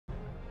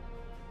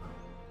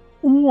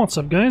What's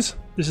up, guys?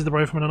 This is the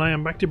Rifleman and I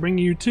am back to bring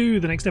you to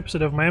the next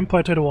episode of my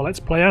Empire Total War Let's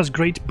Play as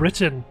Great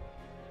Britain.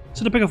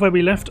 So to pick up where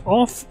we left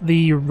off,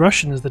 the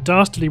Russians, the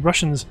dastardly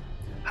Russians,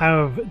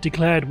 have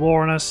declared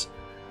war on us.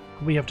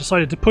 We have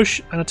decided to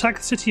push and attack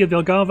the city of the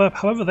Algarve,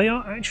 however they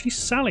are actually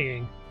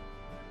sallying.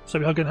 So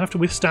we are going to have to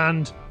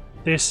withstand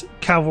this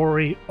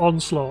cavalry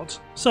onslaught.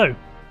 So,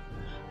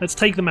 let's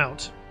take them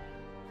out.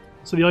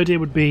 So the idea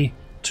would be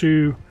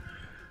to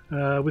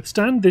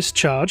withstand this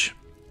charge,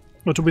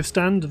 or to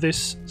withstand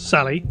this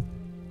sally,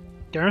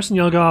 garrison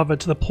the Algarve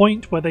to the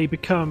point where they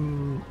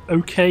become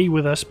okay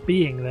with us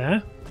being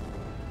there,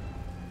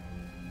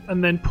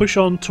 and then push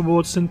on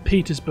towards St.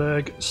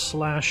 Petersburg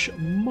 /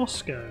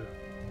 Moscow.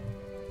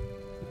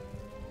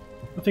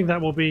 I think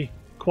that will be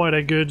quite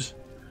a good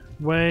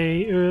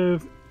way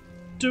of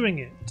doing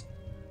it.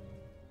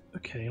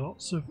 Okay,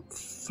 lots of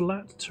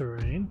flat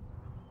terrain.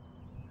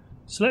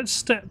 So let's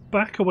step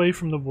back away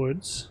from the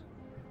woods.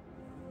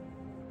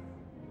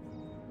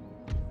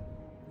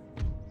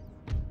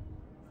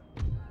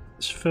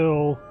 Let's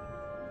fill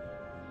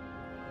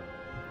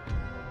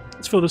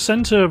the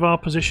centre of our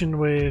position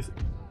with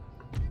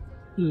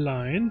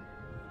line.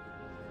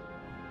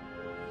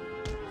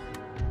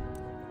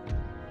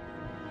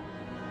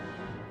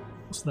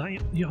 So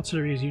that the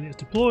artillery unit is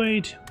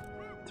deployed.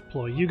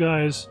 Deploy you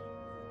guys.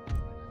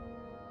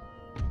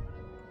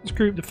 Let's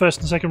group the first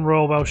and second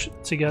Royal Welsh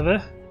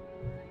together.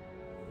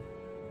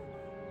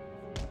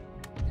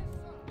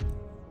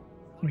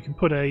 We can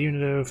put a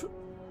unit of...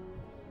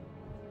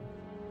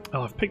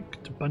 Oh, I've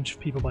picked a bunch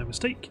of people by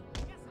mistake.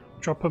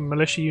 Drop a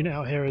militia unit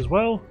out here as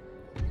well.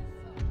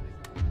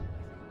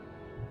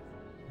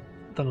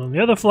 Then on the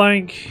other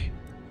flank,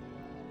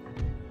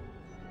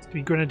 it's going to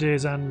be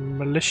grenadiers and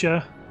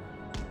militia.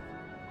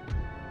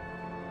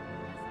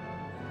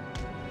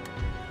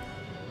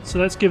 So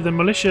let's give the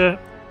militia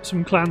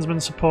some clansman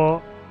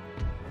support.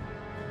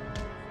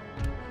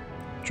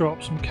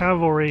 Drop some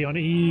cavalry on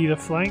either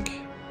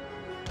flank.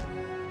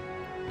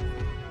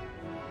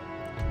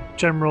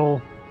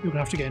 General, you're going to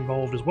have to get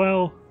involved as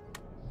well.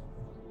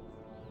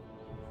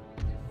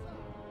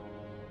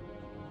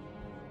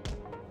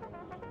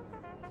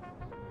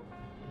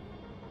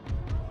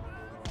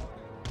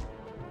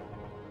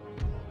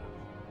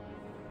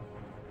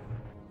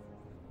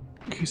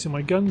 Okay, so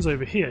my guns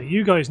over here.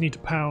 You guys need to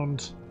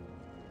pound.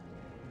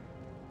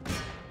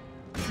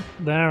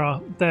 There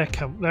are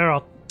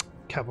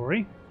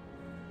cavalry.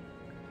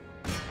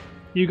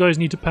 You guys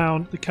need to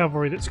pound the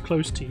cavalry that's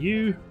close to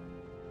you.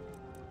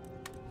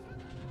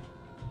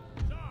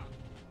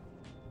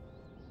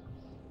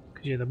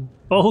 Because yeah, the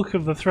bulk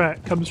of the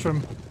threat comes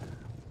from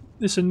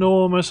this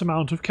enormous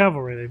amount of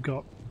cavalry they've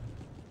got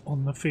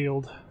on the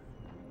field.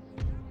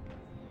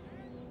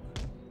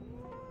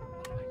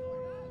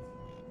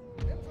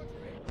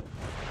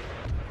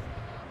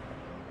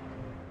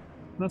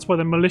 That's why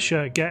the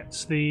militia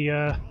gets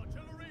the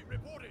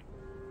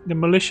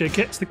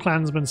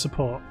clansman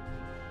support.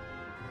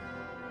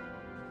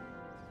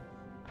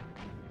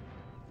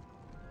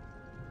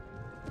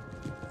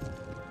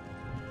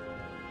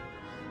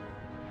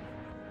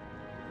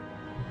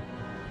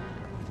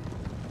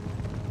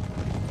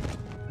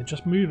 They're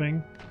just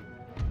moving.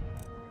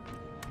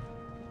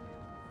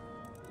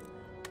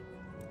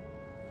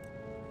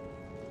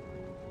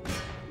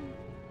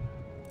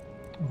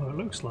 Although it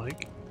looks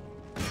like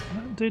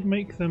that did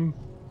make them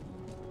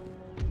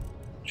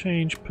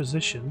change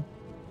position.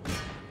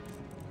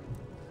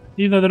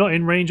 Even though they're not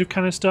in range of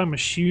canister, I'm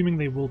assuming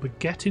they will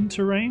get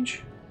into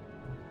range.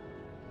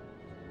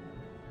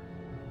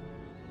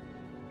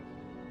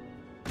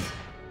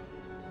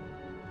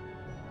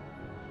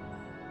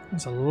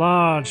 There's a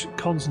large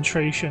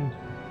concentration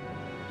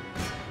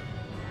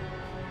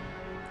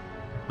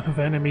of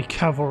enemy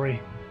cavalry.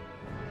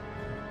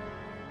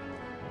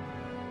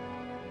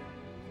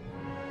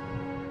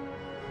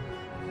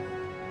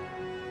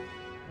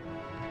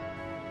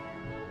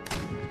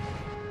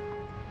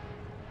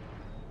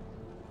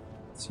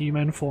 So you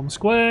men form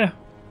square.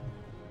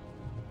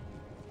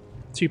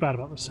 Too bad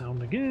about the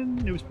sound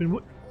again.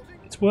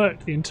 It's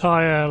worked the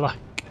entire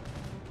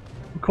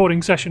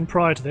recording session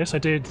prior to this. I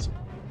did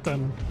a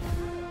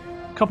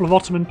couple of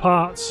Ottoman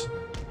parts.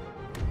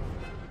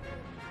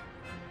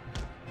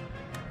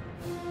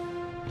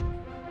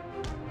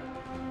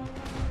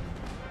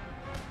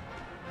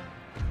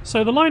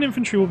 So the line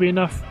infantry will be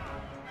enough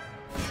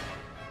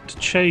to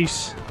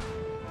chase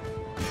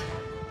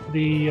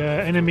the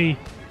enemy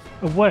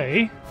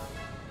away.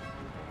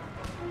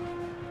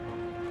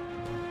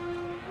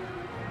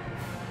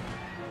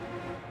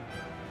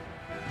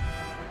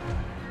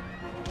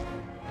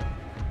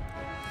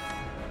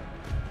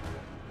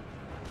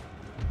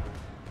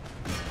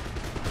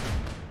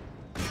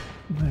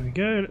 There we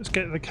go, let's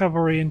get the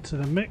cavalry into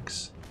the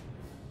mix.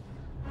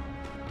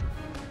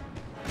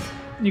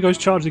 You guys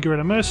charge the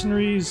guerrilla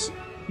mercenaries,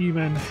 you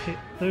men hit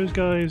those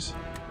guys.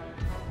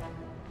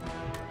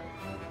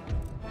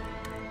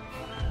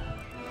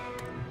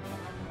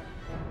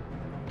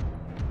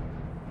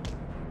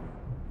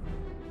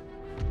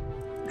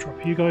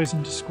 Drop you guys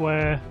into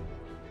square.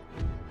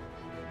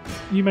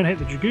 You men hit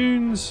the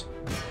dragoons.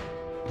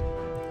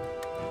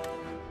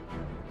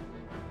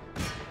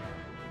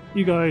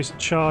 You guys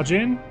charge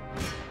in.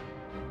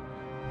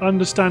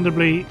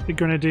 Understandably, the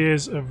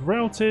grenadiers have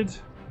routed.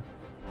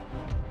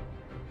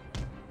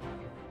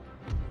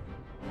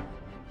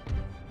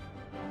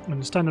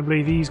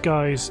 Understandably, these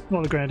guys,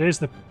 not the grenadiers,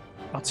 the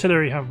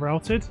artillery have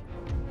routed.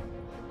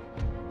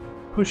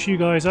 Push you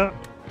guys up.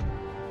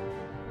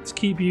 Let's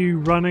keep you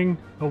running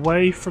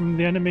away from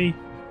the enemy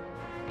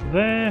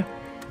there.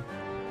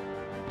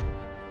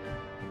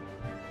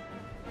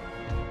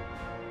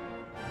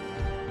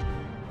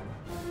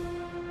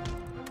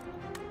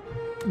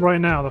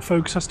 Right now, the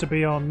focus has to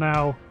be on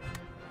now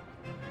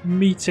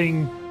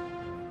meeting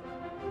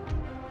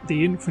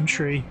the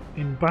infantry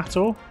in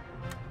battle.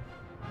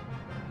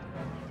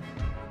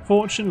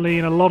 Fortunately,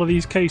 in a lot of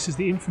these cases,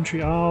 the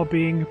infantry are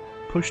being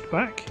pushed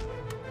back.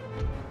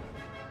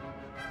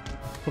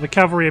 Or the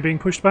cavalry are being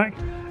pushed back,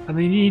 and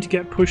they need to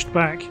get pushed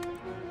back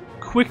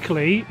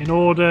quickly in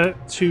order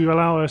to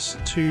allow us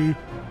to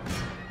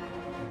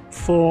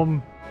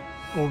form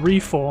or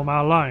reform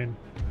our line.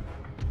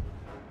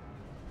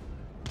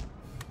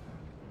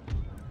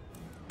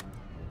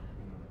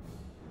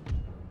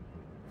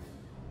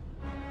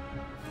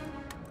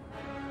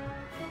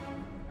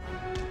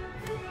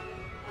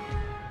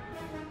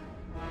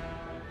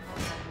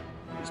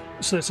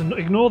 So let's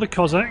ignore the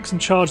Cossacks and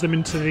charge them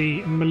into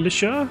the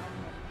militia.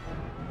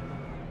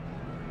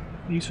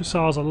 These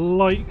hussars are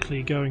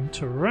likely going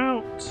to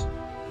rout.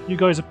 You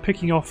guys are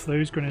picking off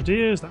those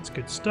grenadiers, that's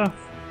good stuff.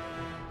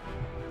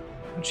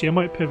 Actually, I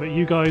might pivot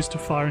you guys to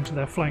fire into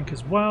their flank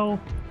as well.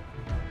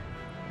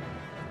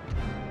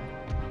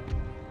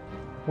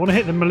 I want to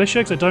hit the militia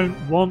because I don't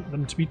want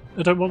them to be.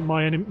 I don't want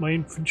my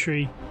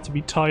infantry to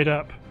be tied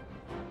up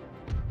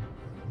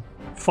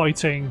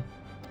fighting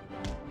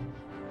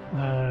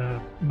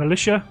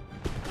militia.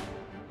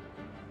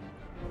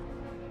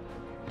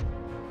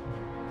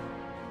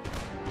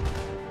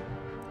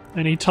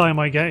 Any time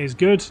I get is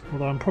good,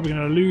 although I'm probably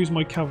going to lose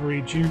my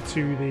cavalry due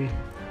to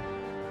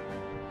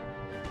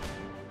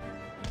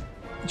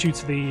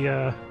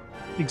the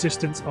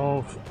existence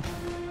of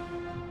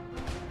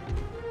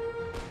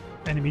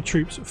enemy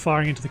troops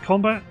firing into the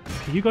combat.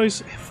 Okay, you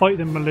guys fight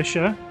the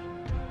militia.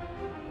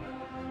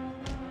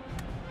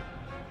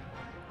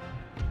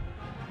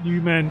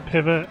 You men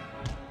pivot.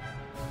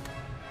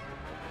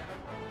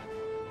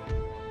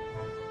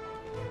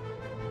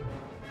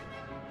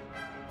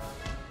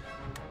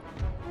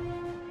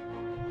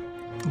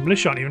 The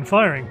militia aren't even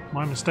firing.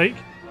 My mistake.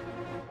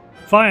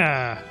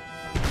 Fire!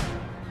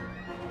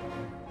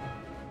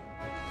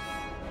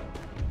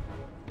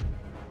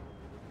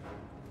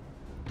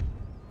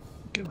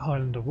 Get the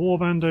Highlander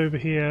Warband over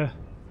here.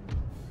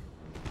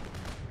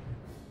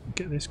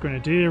 Get this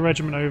Grenadier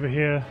Regiment over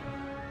here.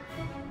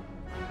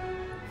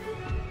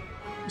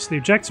 So the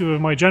objective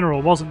of my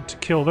general wasn't to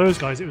kill those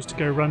guys, it was to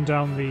go run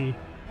down the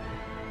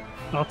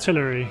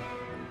artillery.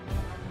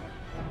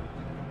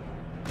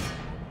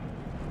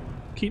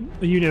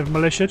 Keep a unit of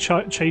militia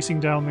chasing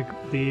down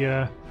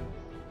the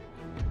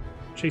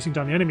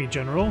enemy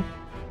general.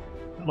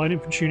 That line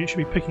infantry unit should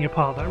be picking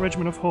apart that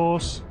regiment of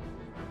horse.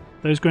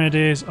 Those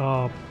grenadiers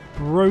are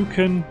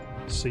broken,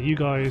 so you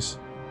guys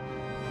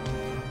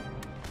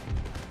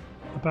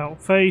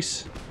about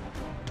face.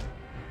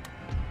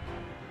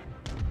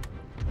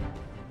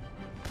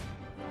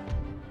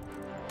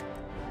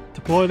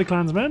 Deploy the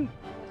clansmen.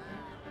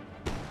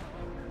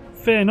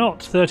 Fear not,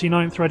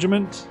 39th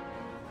Regiment.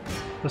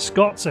 The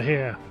Scots are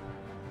here.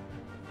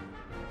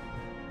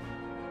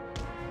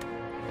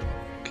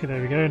 Okay,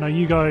 there we go. Now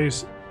you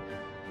guys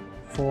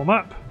form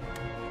up.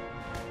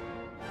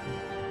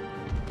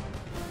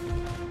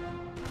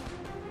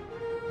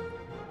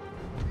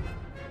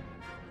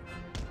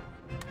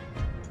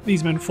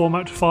 These men form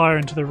out to fire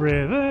into the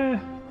rear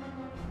there.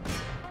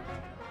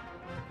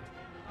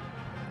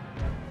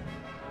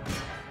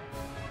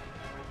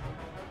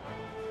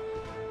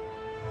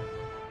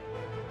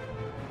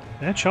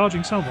 They're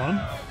charging someone.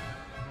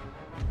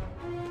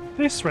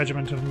 This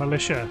regiment of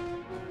militia.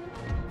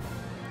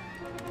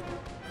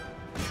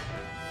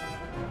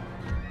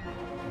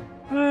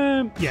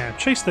 Yeah,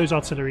 chase those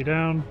artillery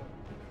down.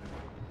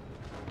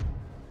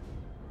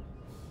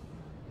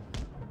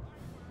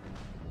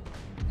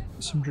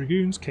 Some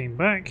dragoons came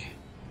back.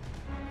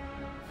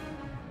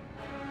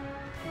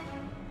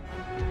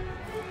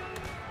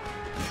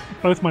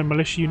 Both my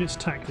militia units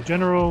attack the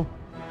general.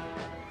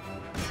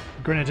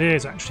 The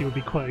grenadiers actually would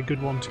be quite a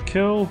good one to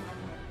kill.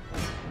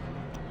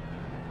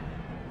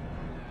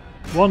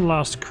 One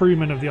last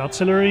crewman of the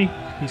artillery.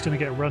 He's going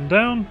to get run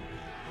down.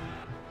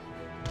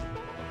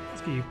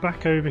 Let's get you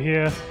back over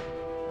here.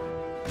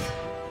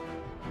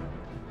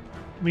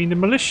 I mean, the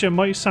militia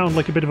might sound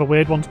like a bit of a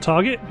weird one to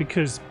target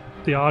because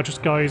they are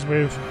just guys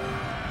with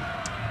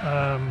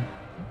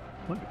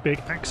like big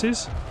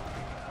axes.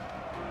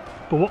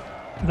 But what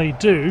they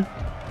do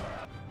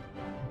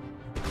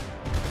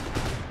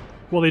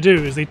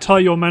is they tie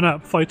your men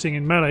up fighting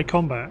in melee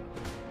combat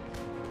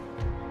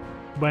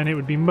when it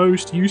would be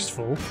most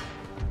useful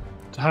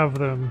to have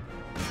them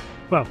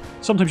Well,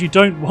 sometimes you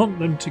don't want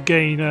them to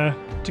gain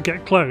to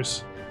get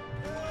close.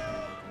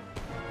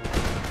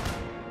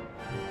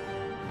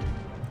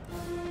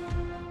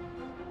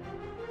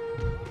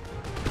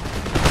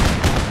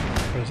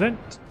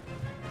 Present.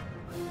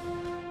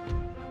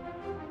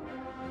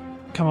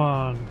 Come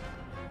on.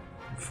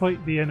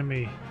 Fight the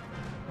enemy.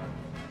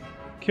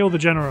 Kill the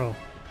general.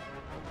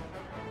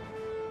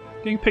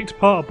 Getting picked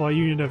apart by a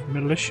unit of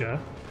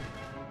militia.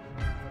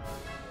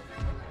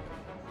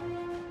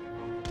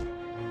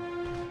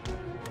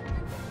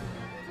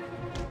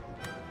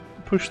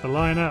 Push the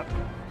line up.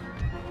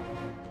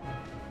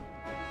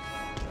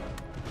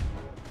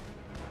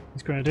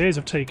 These grenadiers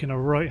have taken a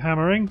right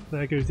hammering.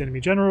 There goes the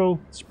enemy general.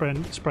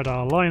 Spread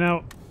our line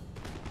out.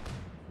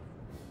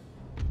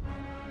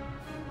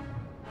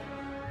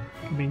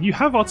 I mean, you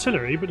have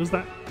artillery, but does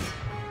that...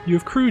 You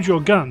have crewed your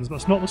guns, but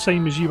it's not the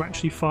same as you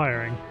actually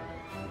firing.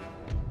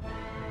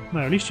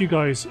 No, at least you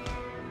guys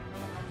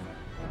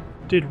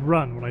did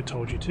run when I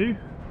told you to.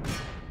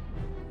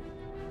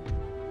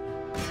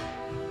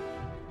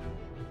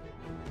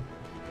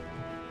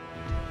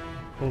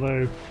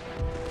 Although...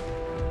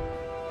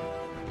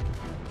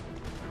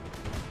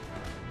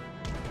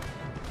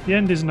 the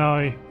end is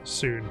nigh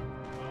soon.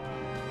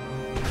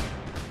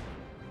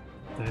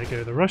 There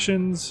go the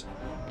Russians.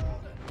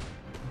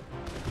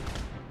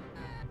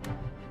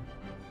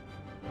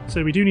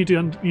 So we do need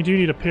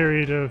a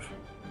period of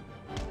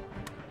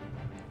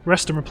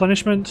rest and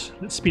replenishment.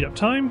 Let's speed up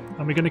time,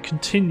 and we're going to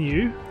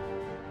continue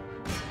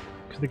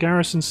because the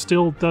garrison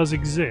still does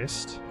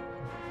exist.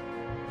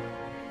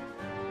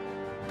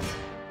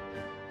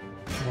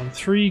 I want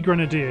 3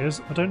 grenadiers.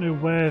 I don't know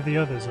where the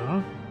others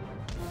are.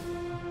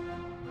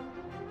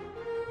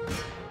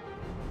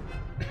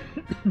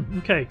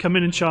 Okay, come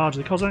in and charge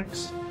the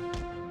Cossacks.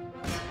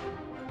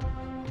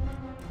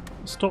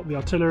 Stop the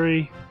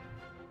artillery.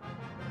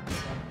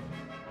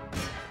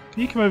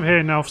 Can you come over here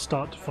and now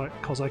start to fight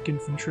Cossack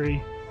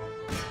infantry?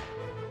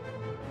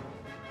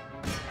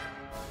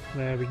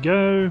 There we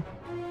go.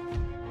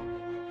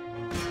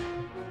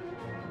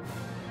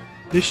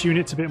 This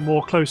unit's a bit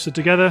more closer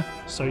together,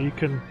 so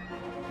you're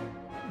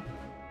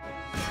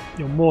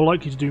more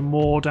likely to do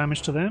more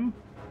damage to them.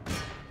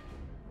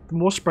 The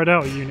more spread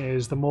out a unit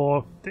is, the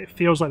more it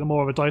feels like the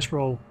more of a dice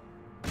roll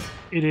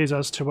it is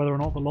as to whether or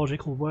not the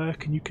logic will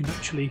work and you can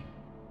actually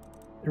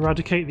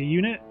eradicate the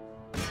unit.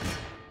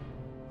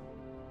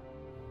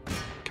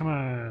 Come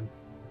on.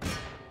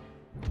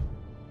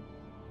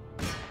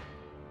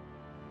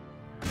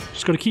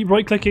 Just got to keep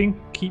right clicking,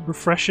 keep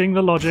refreshing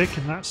the logic,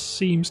 and that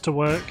seems to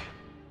work.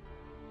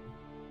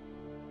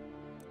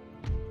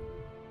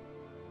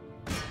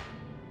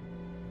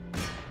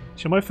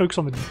 So I might focus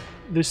on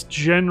this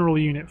general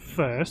unit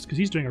first, because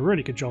he's doing a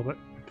really good job at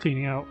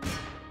cleaning out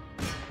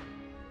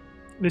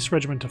this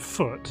regiment of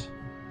foot.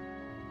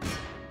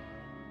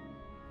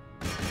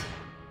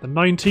 The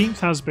 19th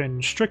has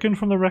been stricken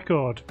from the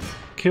record.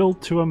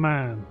 Killed to a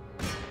man.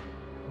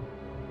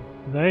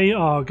 They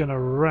are gonna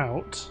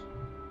rout.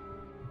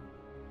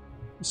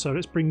 So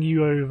let's bring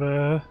you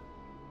over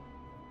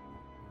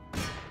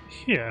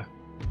here.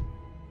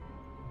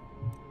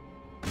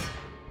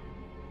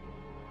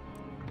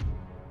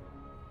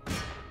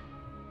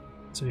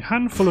 So a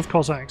handful of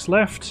Cossacks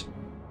left.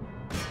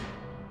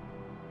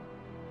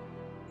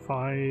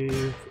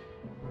 5,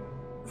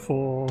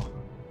 4.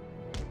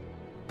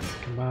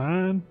 Come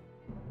on.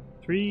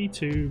 3,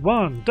 2,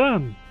 1.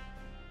 Done!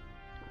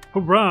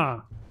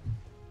 Hurrah!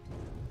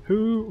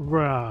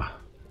 Hoorah!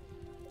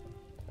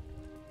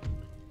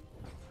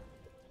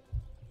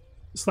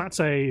 So that's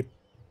a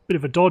bit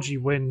of a dodgy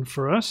win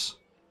for us.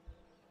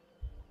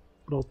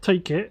 But I'll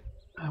take it.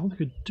 I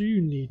think I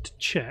do need to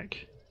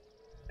check.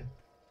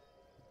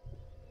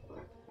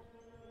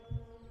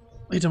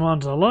 They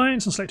demand an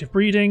alliance and selective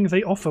breeding.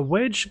 They offer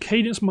wedge,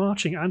 cadence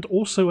marching, and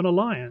also an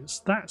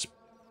alliance. That's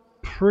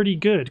pretty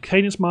good.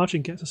 Cadence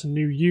marching gets us a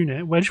new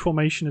unit. Wedge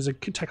formation is a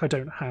tech I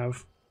don't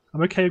have.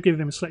 I'm okay with giving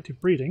them a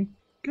selective breeding.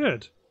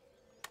 Good.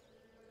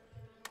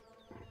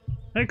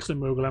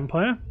 Excellent, Mughal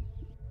Empire.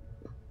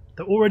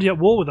 They're already at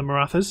war with the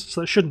Marathas,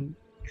 so that shouldn't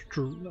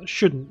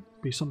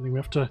be something we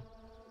have to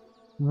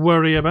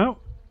worry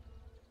about.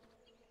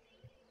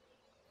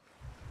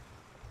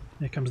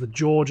 Here comes the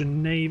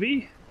Georgian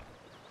Navy.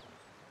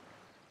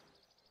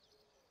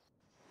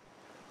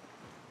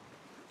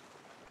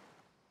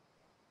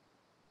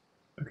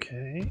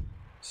 Okay,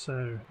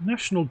 so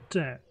national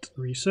debt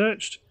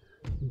researched.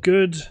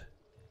 Good.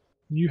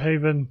 New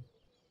Haven.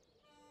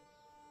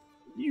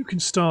 You can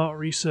start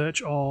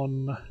research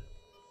on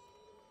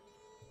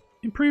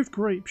improved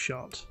grape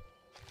shot.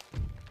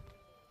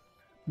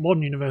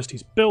 Modern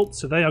universities built,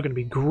 so they are going to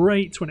be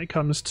great when it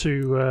comes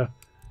to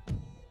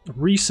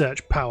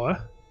research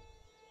power.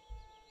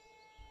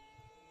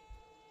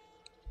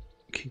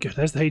 Okay, good.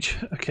 There's the H.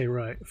 Okay,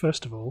 right.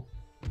 First of all,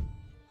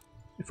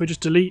 if we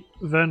just delete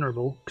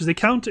Venerable, because they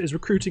count it as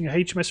recruiting a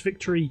HMS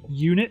Victory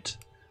unit.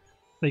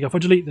 There you go. If I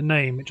delete the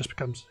name, it just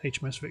becomes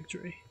HMS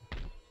Victory.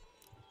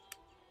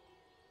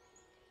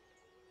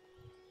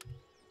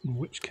 In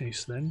which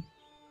case, then,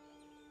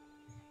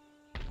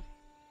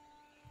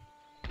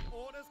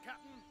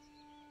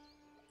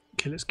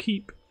 Okay, let's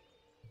keep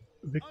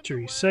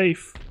victory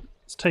safe.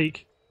 Let's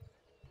take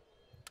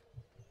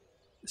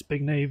this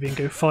big navy and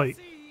go fight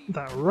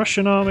that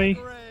Russian army.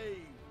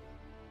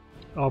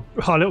 Our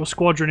little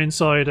squadron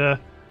inside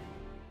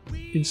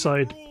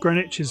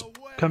Greenwich is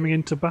coming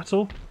into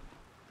battle.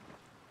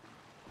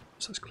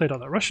 So let's clear out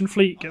that Russian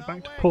fleet, get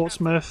back to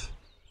Portsmouth.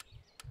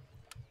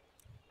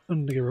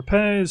 Undergo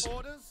repairs.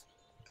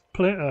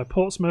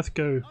 Portsmouth,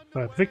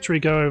 Victory,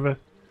 go over.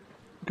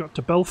 Got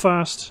to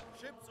Belfast.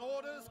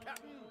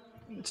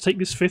 Let's take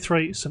this 5th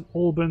rate St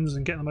Albans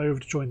and get them over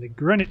to join the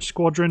Greenwich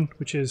squadron,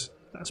 which is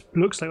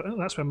looks like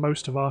that's where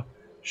most of our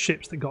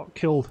ships that got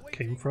killed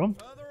came from.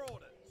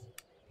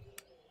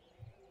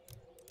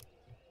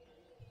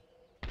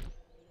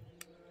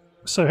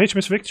 So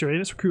HMS Victory,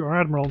 let's recruit our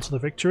admiral to the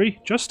Victory.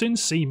 Justin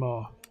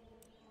Seymour.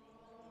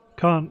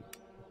 Can't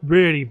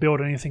really build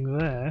anything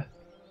there.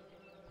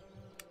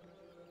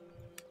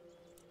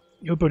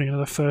 You're building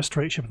another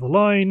first-rate ship of the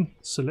line,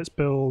 so let's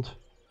build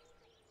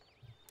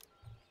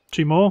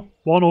 2 more.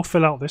 1 will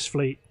fill out this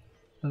fleet,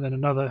 and then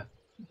another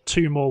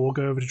 2 more will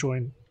go over to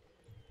join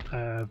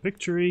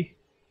Victory.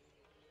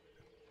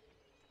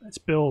 Let's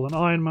build an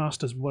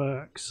Ironmaster's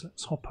Works.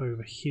 Let's hop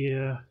over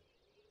here.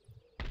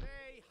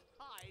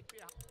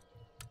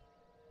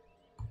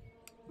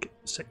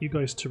 Set you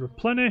guys to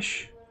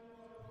replenish.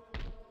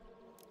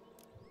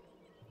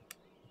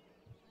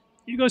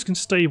 You guys can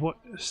stay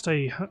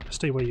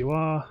where you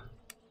are.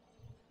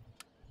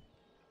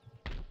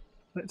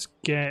 Let's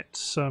get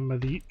some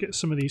of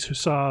these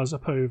hussars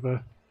up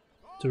over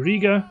to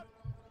Riga,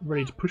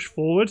 ready to push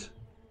forward.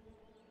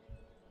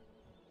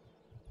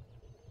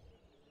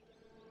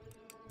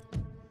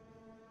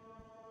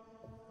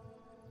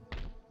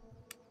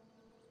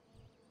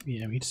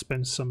 Yeah, we need to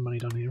spend some money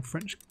down here in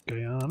French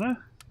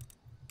Guiana.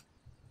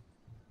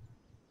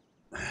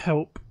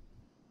 Help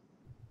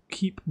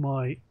keep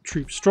my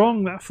troops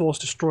strong. That force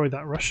destroyed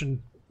that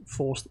Russian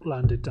force that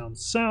landed down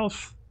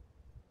south.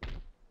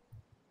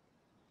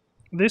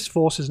 This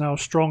force is now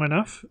strong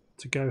enough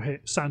to go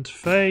hit Santa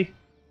Fe.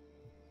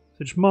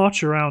 So just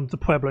march around the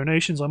Pueblo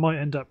nations. I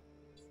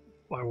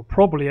will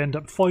probably end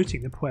up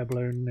fighting the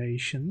Pueblo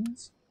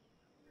nations.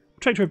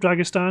 Protector of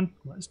Dagestan.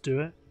 Let's do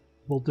it.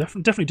 We'll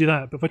definitely do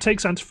that. But if I take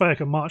Santa Fe, I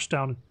can march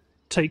down and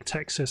take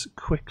Texas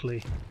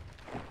quickly.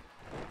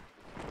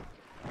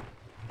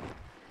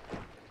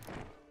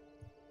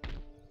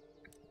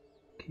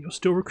 Okay, you're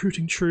still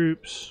recruiting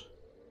troops.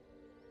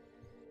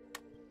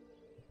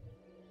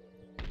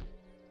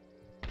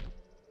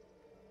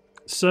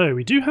 So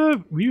we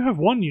have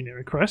 1 unit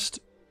request.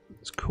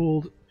 It's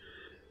called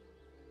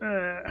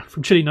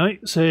from Chilly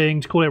Knight,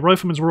 saying to call it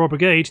Rifleman's Royal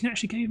Brigade. He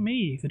actually gave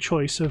me the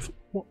choice of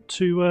what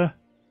to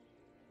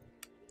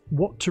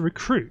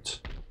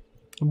recruit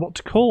and what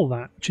to call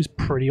that, which is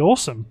pretty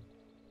awesome.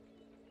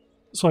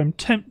 So I'm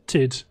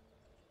tempted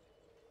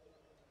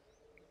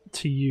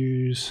to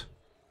use.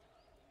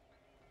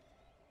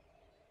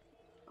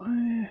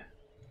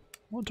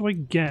 What do I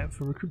get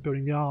for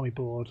building the army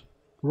board?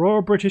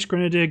 Royal British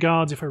Grenadier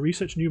Guards if I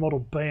research new model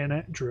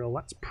bayonet drill.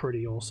 That's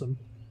pretty awesome.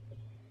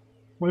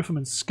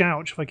 Rifleman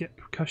Scout if I get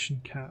percussion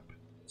cap.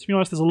 To be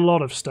honest, there's a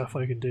lot of stuff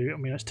I can do. I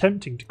mean, it's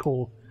tempting to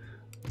call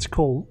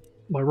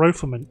my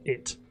Rifleman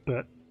it,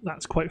 but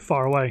that's quite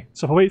far away.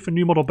 So if I wait for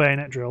new model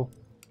bayonet drill,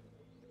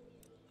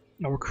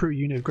 I'll recruit a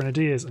unit of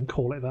Grenadiers and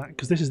call it that,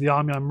 because this is the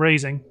army I'm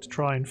raising to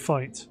try and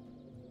fight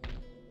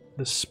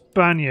the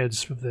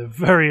Spaniards with their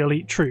very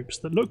elite troops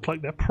that look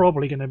like they're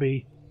probably going to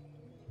be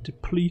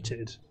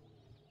depleted.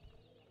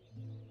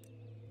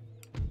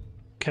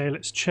 Okay,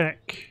 let's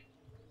check.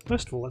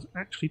 First of all, let's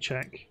actually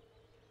check.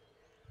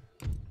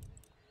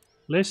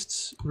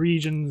 Lists,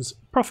 regions,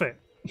 profit.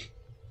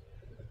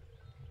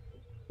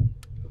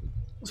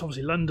 So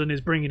obviously London is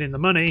bringing in the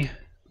money.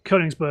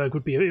 Königsberg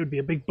would be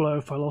a big blow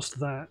if I lost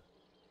that.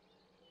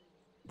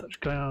 Dutch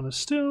Guyana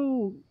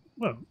still,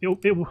 well,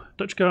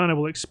 Dutch Guyana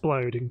will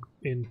explode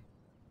in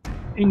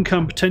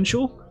income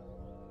potential.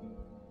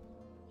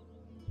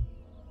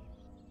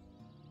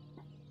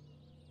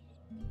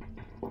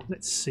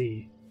 Let's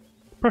see.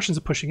 Prussians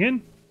are pushing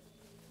in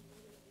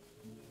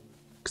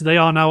because they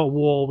are now at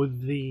war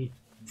with the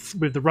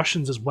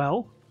Russians as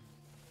well,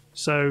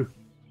 so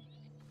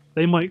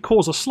they might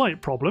cause a slight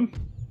problem.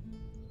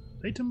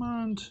 They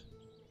demand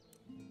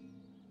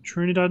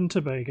Trinidad and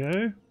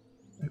Tobago.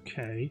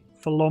 Okay,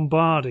 for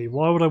Lombardy.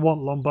 Why would I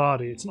want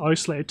Lombardy? It's an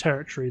isolated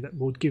territory that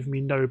will give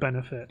me no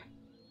benefit.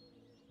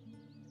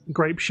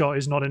 Grape shot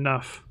is not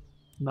enough.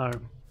 No.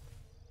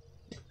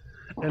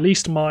 At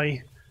least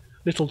my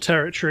little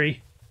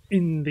territory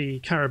in the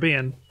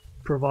Caribbean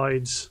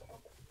provides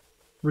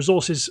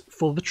resources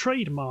for the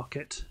trade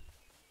market.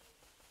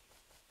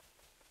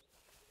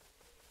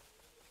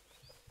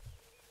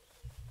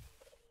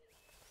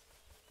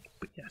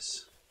 But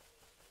yes,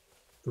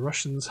 the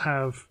Russians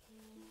have,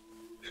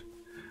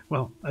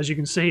 well, as you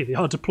can see, they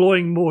are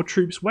deploying more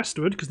troops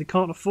westward because they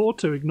can't afford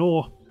to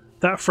ignore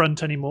that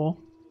front anymore,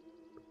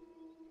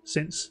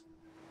 since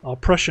our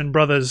Prussian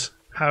brothers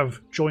have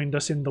joined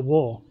us in the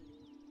war.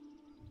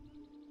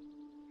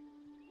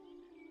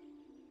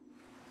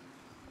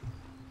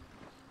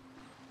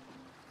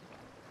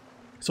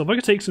 So if I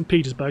could take St.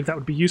 Petersburg, that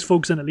would be useful,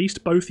 because then at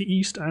least both the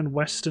east and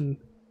western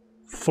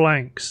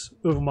flanks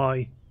of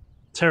my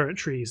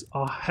territories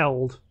are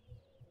held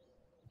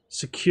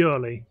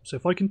securely. So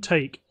if I can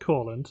take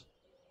Courland,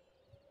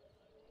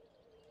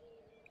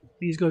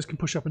 these guys can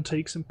push up and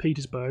take St.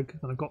 Petersburg.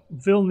 Then I've got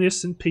Vilnius,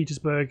 St.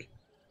 Petersburg,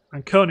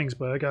 and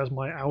Königsberg as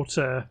my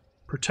outer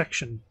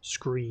protection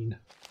screen.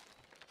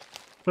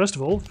 First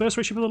of all, first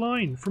rate ship of the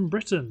line from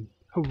Britain.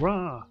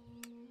 Hurrah!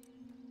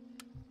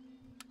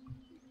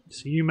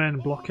 So you men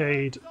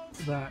blockade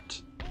that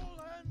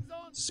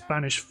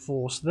Spanish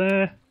force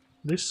there.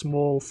 This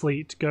small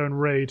fleet go and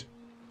raid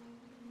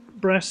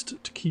Brest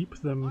to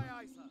keep them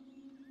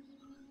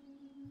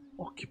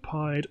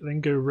occupied.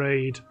 Then go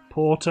raid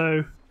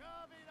Porto.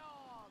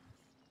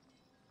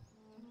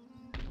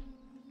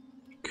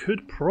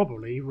 Could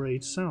probably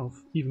raid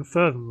south even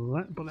further than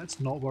that, but let's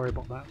not worry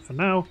about that for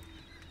now.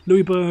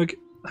 Louisburg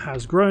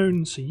has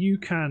grown, so you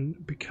can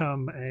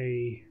become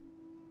a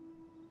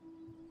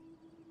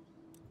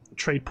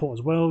trade port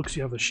as well, because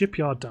you have a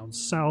shipyard down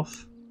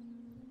south.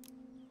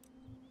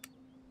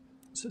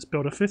 So let's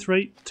build a 5th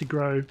rate to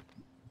grow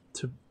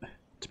to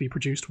be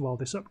produced while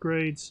this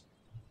upgrades.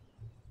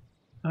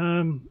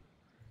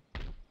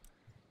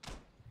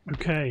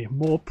 Okay,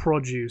 more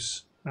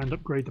produce, and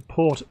upgrade the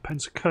port at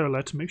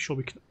Pensacola to make sure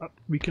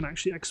we can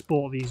actually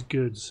export these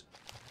goods.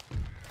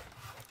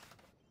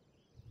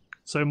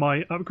 So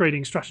my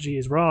upgrading strategy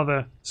is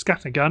rather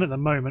scattergun at the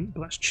moment,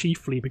 but that's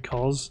chiefly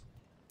because,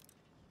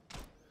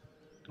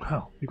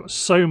 well, we've got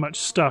so much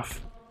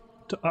stuff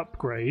to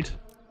upgrade.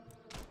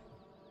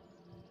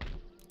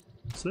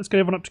 So let's get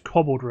everyone up to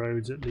cobbled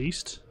roads at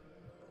least.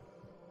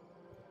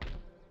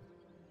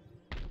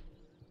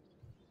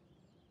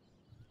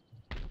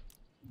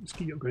 Let's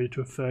get you upgraded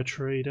to a fur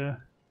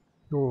trader.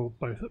 You're all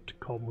both up to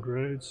cobbled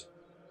roads.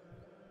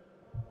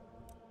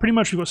 Pretty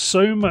much we've got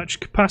so much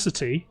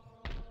capacity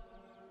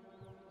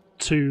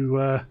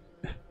to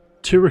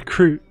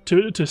recruit,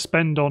 to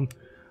spend on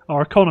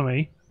our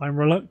economy. I'm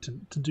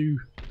reluctant to do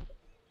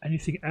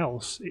anything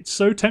else. It's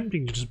so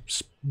tempting to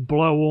just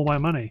blow all my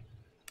money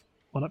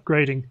on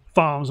upgrading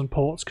farms and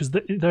ports, because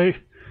they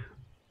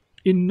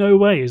in no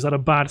way is that a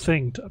bad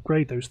thing to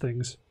upgrade those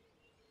things.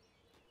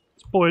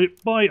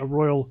 Let's buy a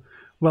Royal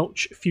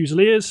Welch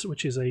Fusiliers,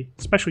 which is a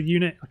special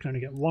unit I can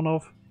only get one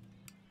of.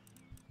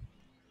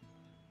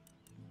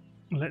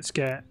 Let's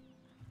get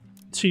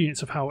 2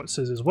 units of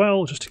howitzers as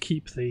well, just to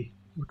keep the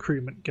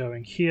recruitment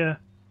going here.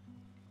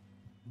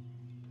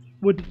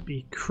 Wouldn't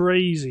be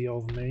crazy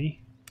of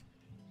me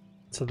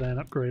to then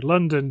upgrade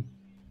London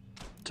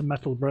to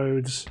metal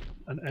roads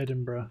and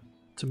Edinburgh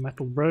to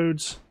metal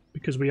roads,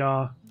 because we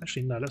are...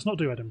 Actually, no, let's not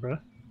do Edinburgh.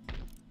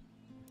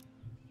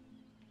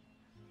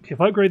 Okay,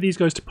 if I upgrade these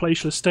guys to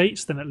palatial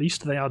estates, then at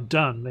least they are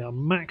done. They are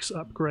max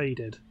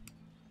upgraded.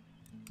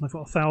 I've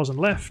got 1,000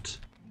 left.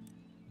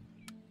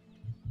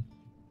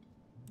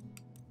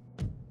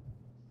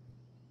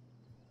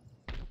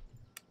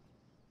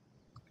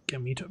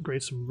 Again, we need to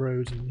upgrade some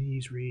roads in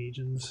these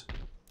regions.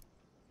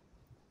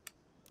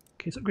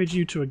 Okay, let's upgrade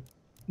you to a...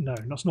 No,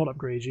 let's not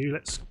upgrade you.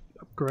 Let's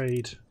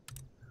upgrade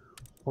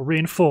or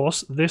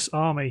reinforce this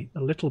army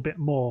a little bit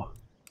more.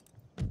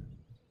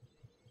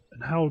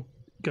 And how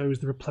goes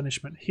the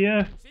replenishment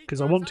here? Because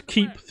I want to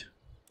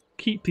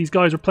keep these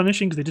guys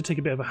replenishing, because they did take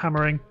a bit of a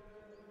hammering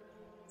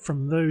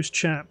from those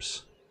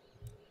chaps.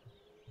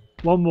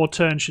 One more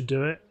turn should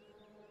do it.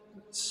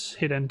 Let's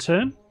hit end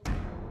turn.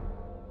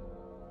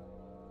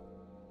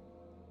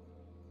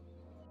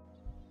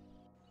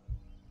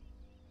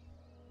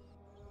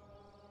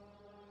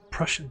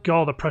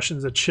 God, the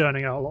Prussians are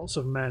churning out lots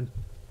of men.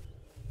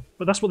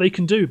 But that's what they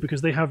can do,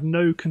 because they have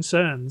no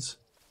concerns,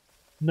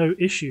 no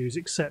issues,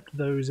 except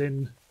those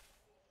in...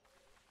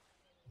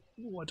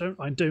 Oh,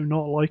 I do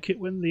not like it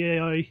when the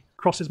AI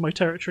crosses my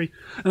territory.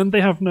 And they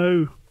have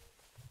no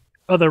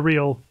other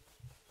real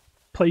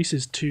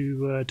places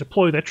to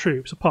deploy their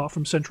troops apart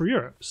from Central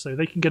Europe. So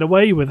they can get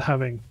away with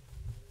having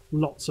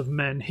lots of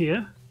men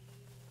here.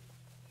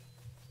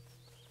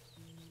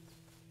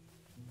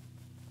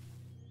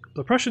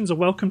 The Prussians are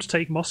welcome to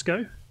take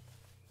Moscow.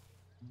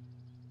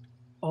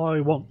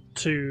 I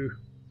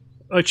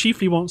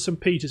chiefly want St.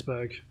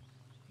 Petersburg.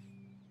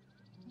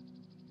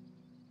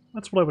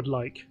 That's what I would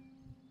like.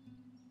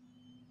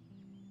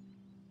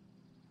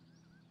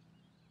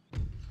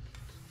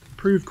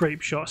 Improved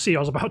grape shot. See, I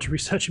was about to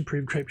research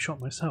improved grape shot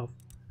myself.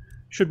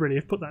 Should really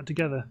have put that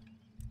together.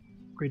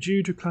 Grade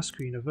you to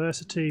Classical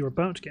University. We're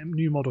about to get a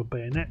new model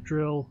bayonet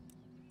drill.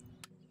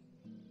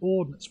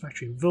 Ordnance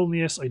factory in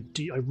Vilnius. I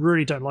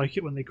really don't like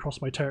it when they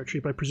cross my territory,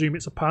 but I presume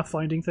it's a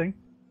pathfinding thing.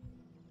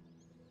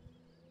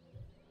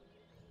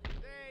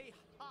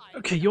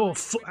 Okay, you're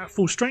at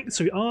full strength,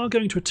 so we are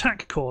going to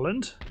attack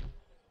Courland.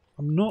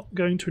 I'm not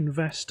going to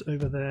invest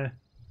over there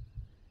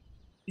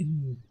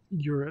in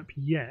Europe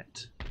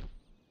yet.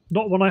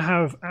 Not when I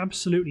have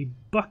absolutely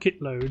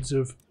bucket loads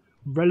of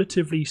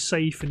relatively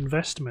safe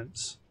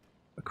investments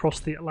across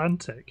the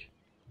Atlantic.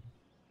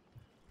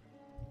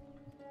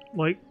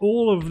 Like,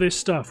 all of this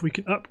stuff we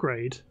can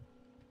upgrade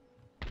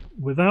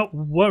without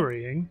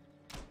worrying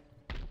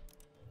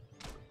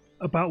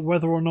about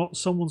whether or not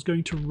someone's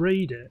going to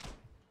raid it.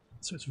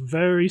 So it's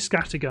very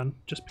scattergun,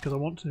 just because I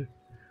want to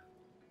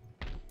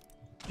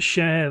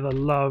share the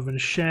love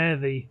and share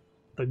the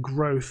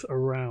growth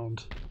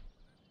around.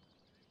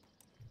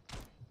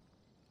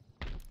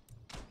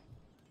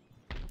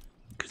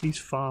 Because these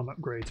farm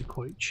upgrades are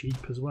quite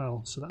cheap as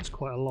well, so that's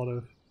quite a lot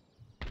of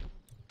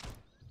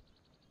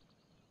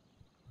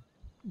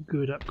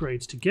good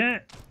upgrades to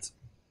get.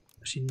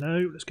 Actually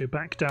no, let's go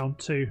back down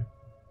to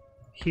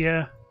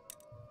here.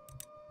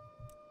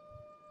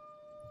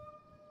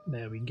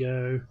 There we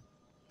go.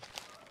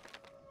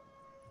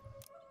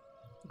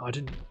 I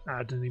didn't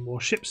add any more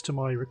ships to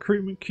my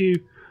recruitment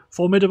queue.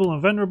 Formidable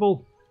and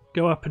Venerable,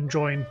 go up and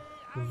join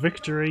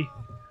Victory.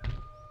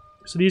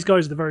 So these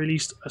guys at the very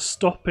least are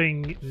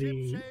stopping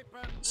the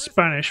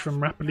Spanish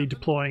from rapidly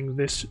deploying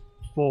this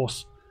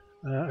force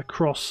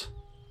across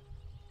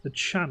the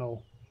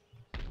channel.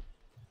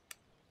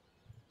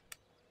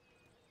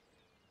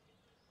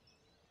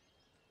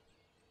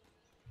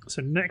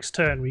 So next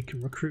turn we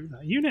can recruit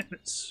that unit.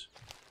 Let's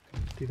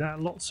do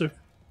that. Lots of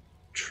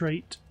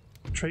traits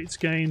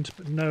gained,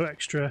 but no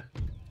extra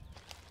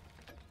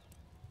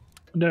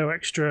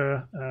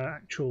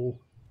actual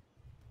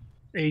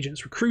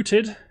agents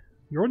recruited.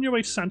 You're on your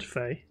way to Santa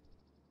Fe.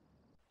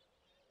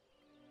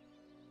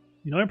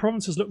 The United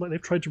Provinces look like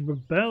they've tried to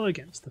rebel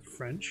against the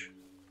French.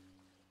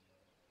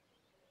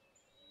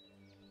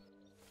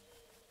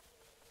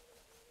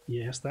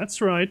 Yes,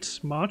 that's right.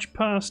 March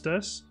past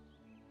us.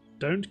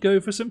 Don't go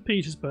for St.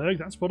 Petersburg.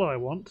 That's what I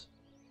want.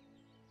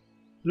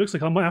 It looks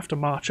like I might have to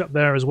march up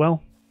there as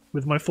well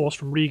with my force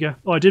from Riga.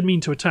 Oh, I did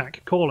mean to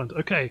attack Courland.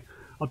 Okay,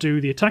 I'll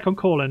do the attack on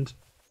Courland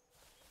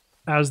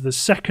as the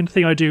second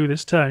thing I do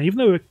this turn. Even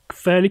though we're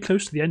fairly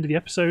close to the end of the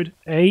episode,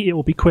 A, it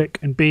will be quick,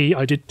 and B,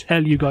 I did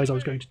tell you guys I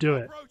was going to do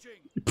it.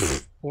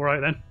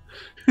 Alright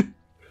then.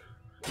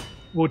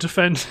 We'll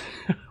defend.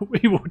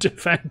 We will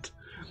defend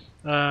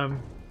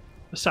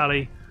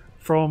Sally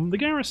from the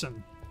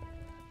garrison.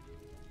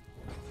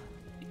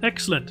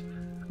 Excellent.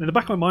 In the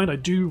back of my mind, I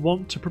do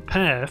want to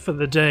prepare for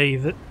the day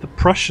that the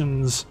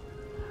Prussians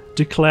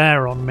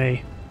declare on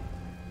me.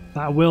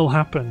 That will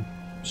happen.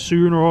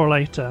 Sooner or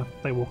later,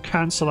 they will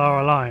cancel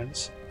our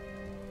alliance.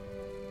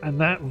 And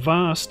that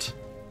vast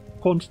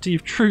quantity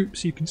of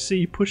troops you can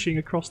see pushing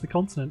across the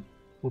continent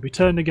will be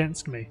turned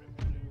against me.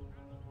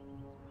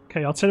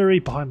 Okay, artillery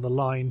behind the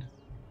line.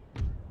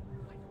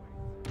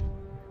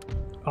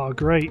 Our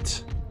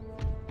great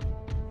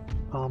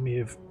army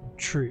of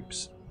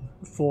troops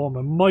form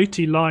a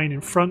mighty line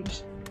in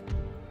front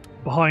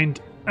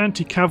behind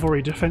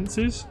anti-cavalry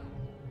defences.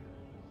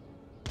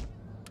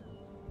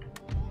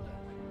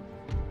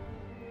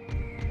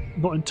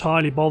 Not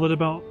entirely bothered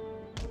about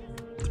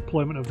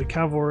deployment of the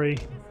cavalry.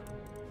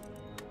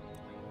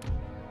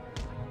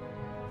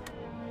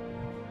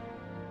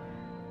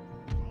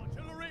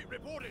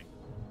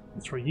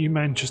 That's right, you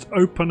men just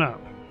open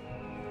up.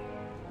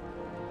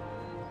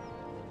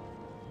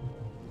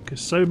 Because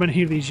so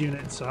many of these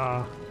units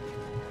are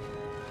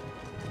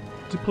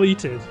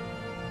depleted.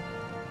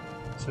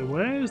 So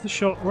where's the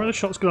shot? Where are the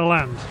shots going to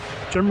land?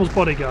 General's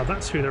bodyguard,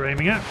 that's who they're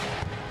aiming at.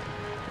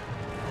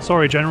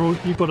 Sorry, General,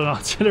 you've got an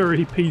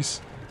artillery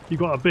piece.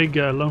 You've got a big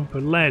lump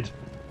of lead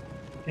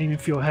aiming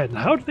for your head.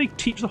 Now, how do they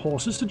teach the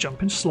horses to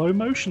jump in slow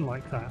motion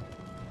like that?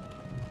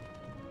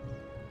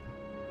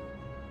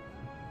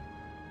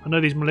 I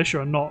know these militia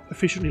are not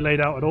efficiently laid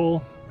out at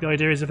all. The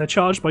idea is if they're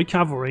charged by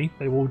cavalry,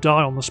 they will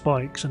die on the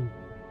spikes, and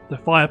the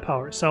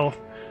firepower itself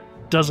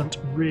doesn't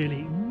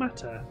really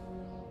matter.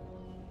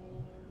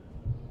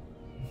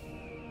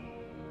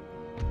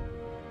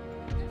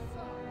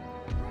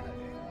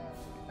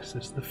 So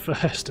the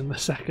first and the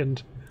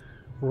second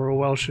Royal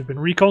Welsh have been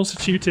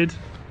reconstituted.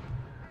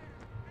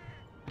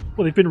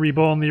 Well, they've been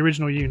reborn. The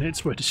original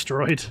units were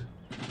destroyed.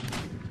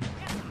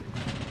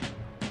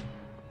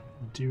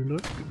 Do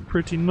look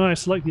pretty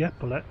nice, like the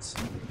epaulets.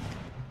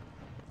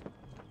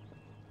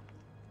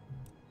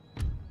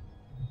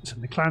 So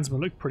the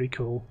clansmen look pretty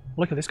cool.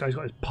 Look at this guy's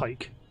got his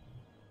pike.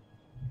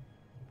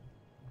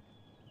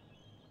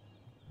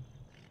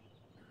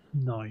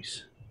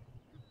 Nice.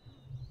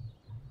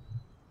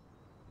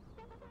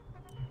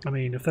 I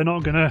mean, if they're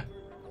not gonna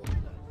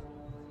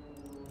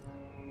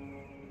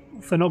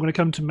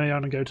come to me,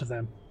 I'm gonna go to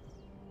them.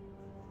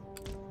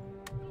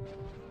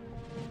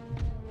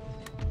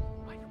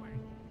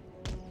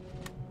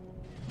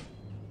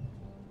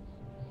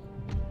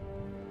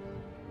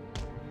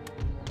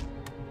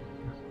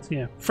 So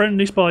yeah,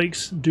 friendly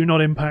spikes do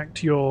not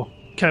impact your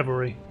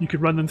cavalry. You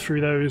could run them through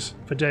those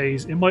for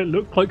days. It might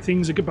look like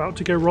things are about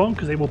to go wrong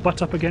because they will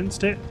butt up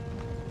against it,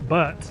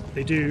 but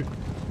they do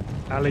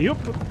alley-up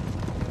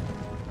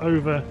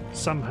over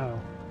somehow.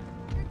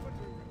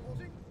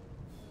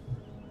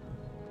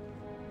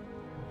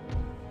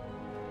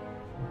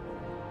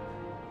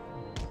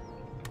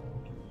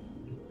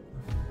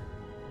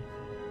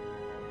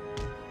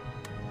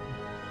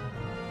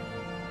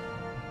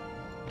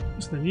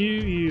 So then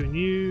you and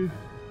you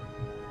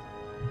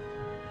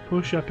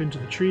push up into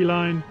the tree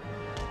line.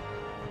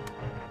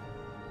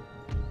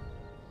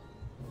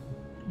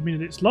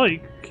 mean, it's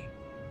like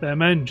their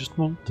men just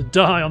want to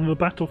die on the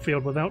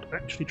battlefield without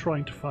actually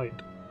trying to fight.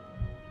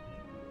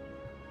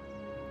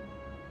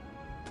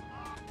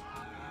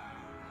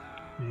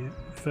 Yeah,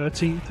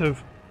 13th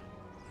have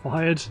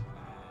fired.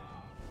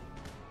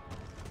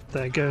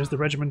 There goes the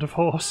regiment of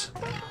horse.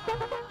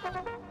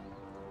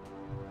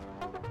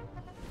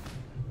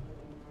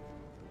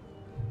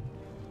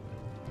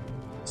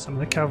 Some of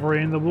the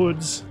cavalry in the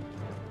woods,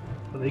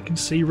 but they can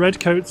see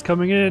redcoats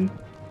coming in.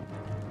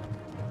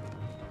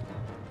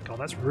 God,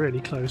 that's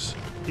really close,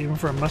 even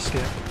for a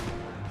musket.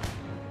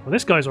 Well,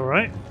 this guy's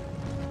alright.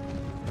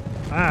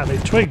 Ah,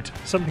 they've twigged.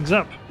 Something's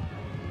up.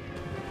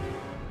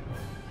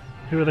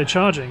 Who are they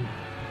charging?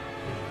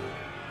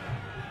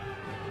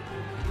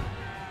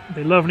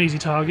 They love an easy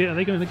target. Are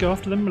they going to go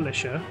after the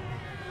militia?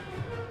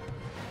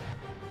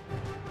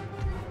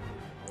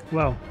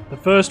 Well, the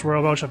first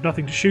Royal Welsh have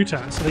nothing to shoot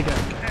at, so they get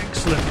an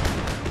excellent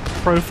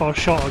profile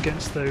shot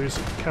against those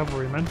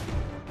cavalrymen.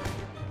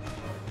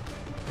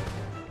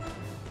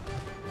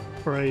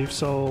 Brave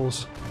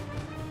souls.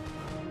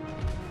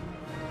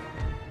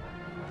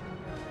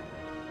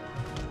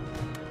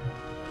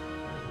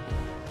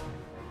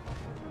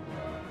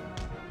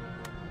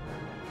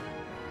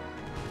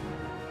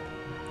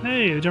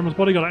 Hey, the General's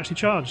bodyguard actually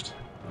charged.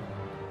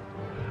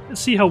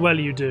 Let's see how well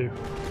you do.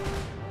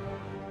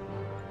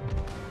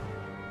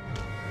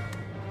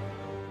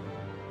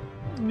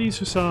 These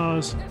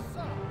hussars.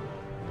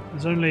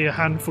 There's only a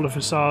handful of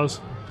hussars.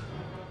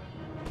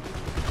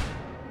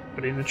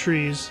 But in the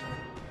trees,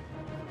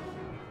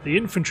 the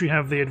infantry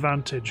have the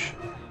advantage.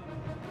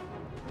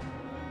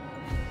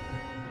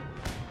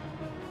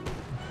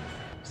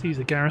 These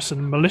are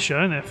garrison militia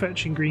and they're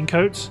fetching green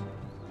coats.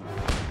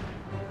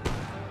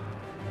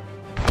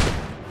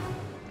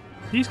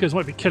 These guys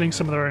might be killing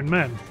some of their own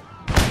men.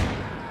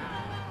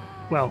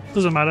 Well,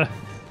 doesn't matter.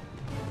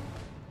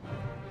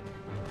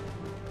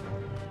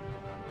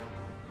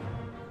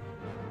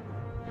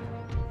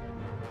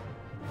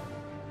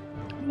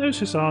 Those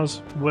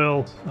hussars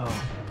will...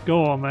 Oh,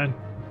 go on then.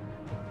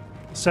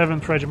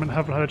 7th Regiment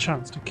haven't had a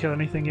chance to kill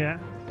anything yet.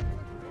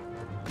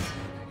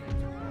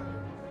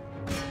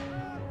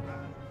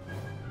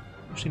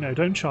 Actually no,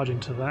 don't charge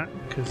into that,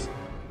 because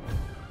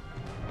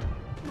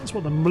that's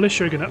what the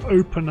militia are going to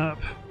open up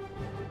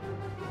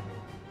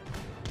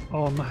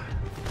on.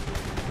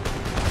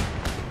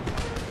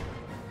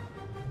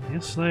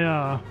 Yes, they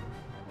are.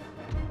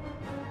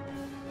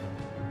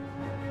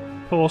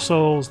 Poor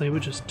souls, they were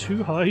just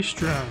too high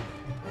strung.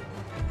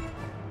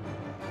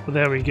 But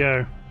there we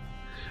go.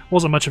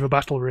 Wasn't much of a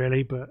battle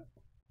really, but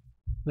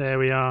there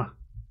we are.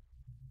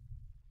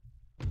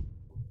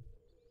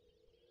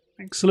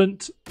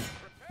 Excellent.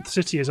 The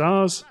city is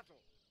ours.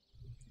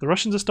 The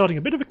Russians are starting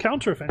a bit of a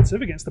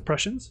counter-offensive against the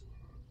Prussians.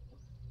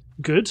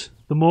 Good.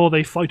 The more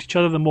they fight each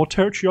other, the more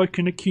territory I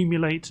can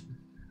accumulate,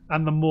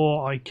 and the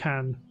more I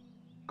can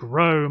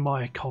grow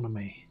my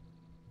economy.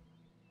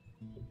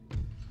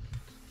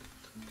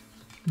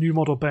 New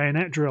model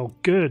bayonet drill.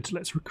 Good.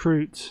 Let's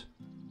recruit.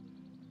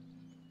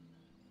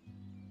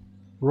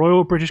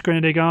 Royal British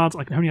Grenadier Guards.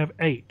 I can only have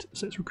 8,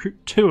 so let's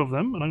recruit 2 of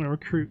them, and I'm going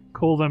to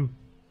call them,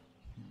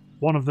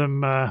 one of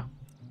them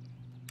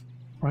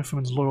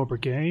Rifleman's Loyal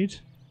Brigade.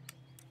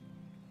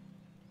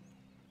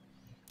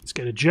 Let's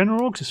get a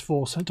general, because his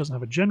force doesn't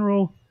have a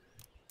general.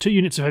 2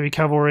 units of heavy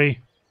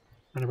cavalry,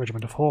 and a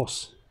regiment of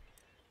horse.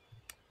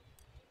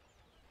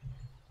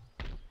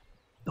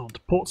 On to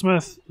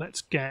Portsmouth.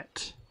 Let's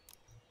get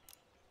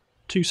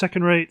 2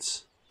 second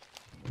rates.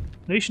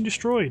 Nation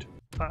destroyed.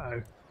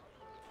 Uh-oh.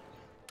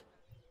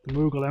 The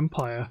Mughal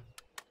Empire.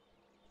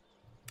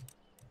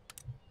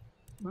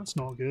 That's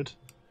not good.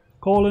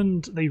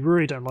 Courland, they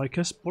really don't like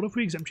us. What if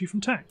we exempt you from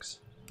tax?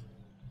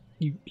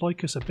 You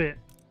like us a bit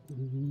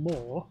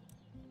more.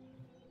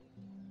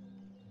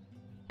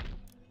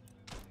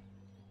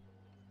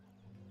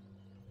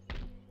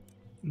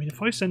 I mean,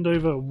 if I send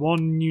over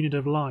 1 unit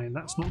of line,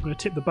 that's not going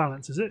to tip the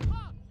balance, is it?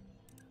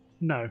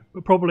 No,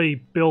 but probably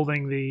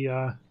building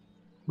the,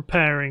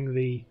 repairing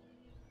the,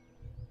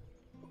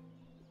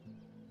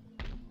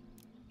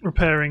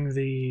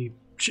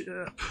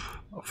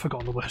 I've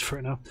forgotten the word for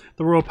it now.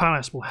 The Royal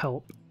Palace will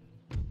help.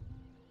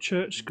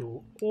 Church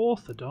school,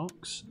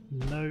 Orthodox,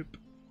 nope.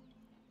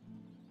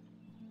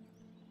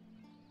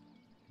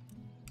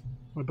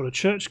 We'll build a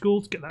church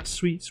school to get that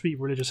sweet, sweet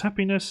religious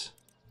happiness.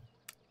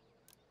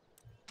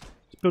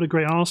 Let's build a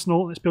great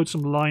arsenal. Let's build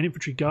some line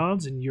infantry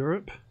guards in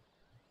Europe.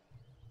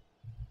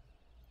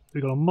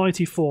 We've got a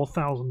mighty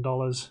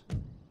 $4,000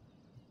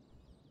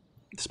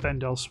 to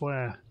spend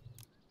elsewhere.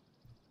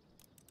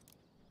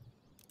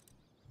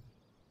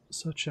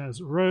 Such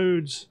as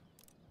roads.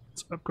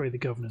 Let's upgrade the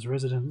governor's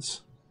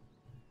residence.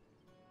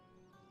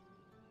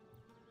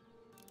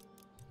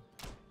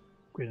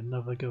 Upgrade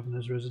another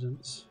governor's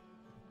residence.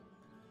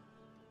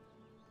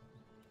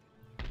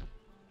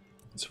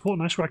 So Fort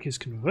Nashwack is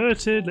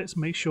converted. Let's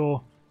make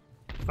sure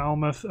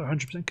Falmouth are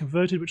 100%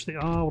 converted, which they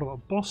are. What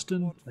about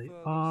Boston? They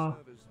are.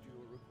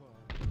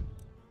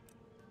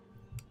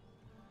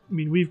 I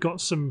mean, we've got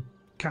some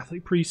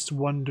Catholic priests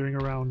wandering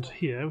around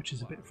here, which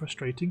is a bit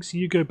frustrating. So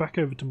you go back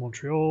over to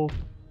Montreal.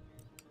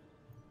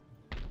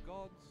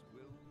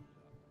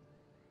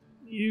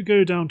 You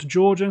go down to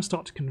Georgia and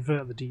start to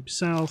convert the Deep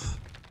South.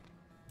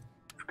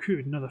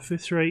 Recruited another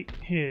 5th rate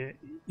here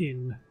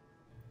in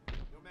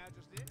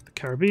the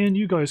Caribbean.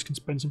 You guys can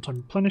spend some time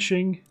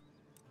replenishing.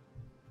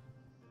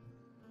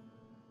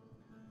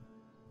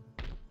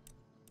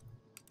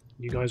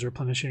 You guys are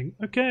replenishing.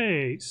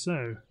 Okay,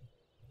 so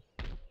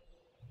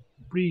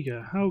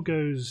Riga, how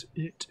goes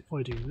it if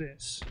I do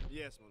this?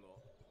 Yes, my lord.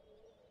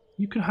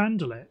 You can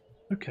handle it.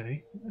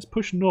 Okay, let's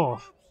push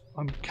north.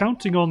 I'm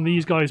counting on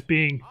these guys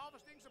being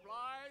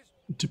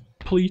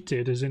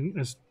depleted,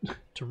 as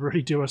to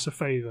really do us a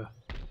favour.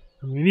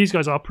 I mean, these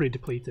guys are pretty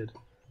depleted.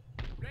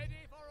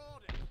 Ready for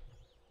orders.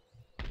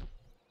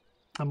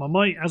 And I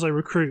might, as I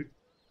recruit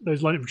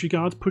those light infantry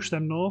guards, push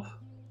them north.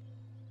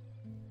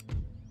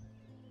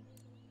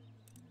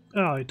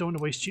 Oh, I don't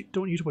want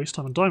you to waste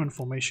time on diamond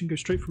formation. Go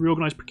straight for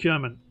reorganised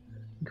procurement.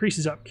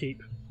 Increases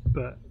upkeep,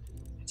 but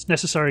it's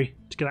necessary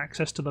to get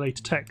access to the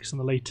later techs and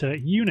the later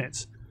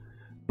units.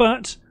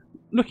 But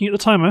looking at the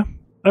timer,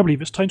 I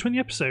believe it's time to end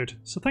the episode.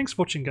 So thanks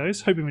for watching,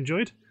 guys. Hope you've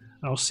enjoyed,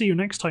 and I'll see you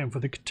next time for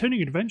the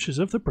continuing adventures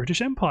of the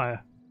British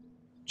Empire.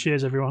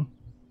 Cheers, everyone.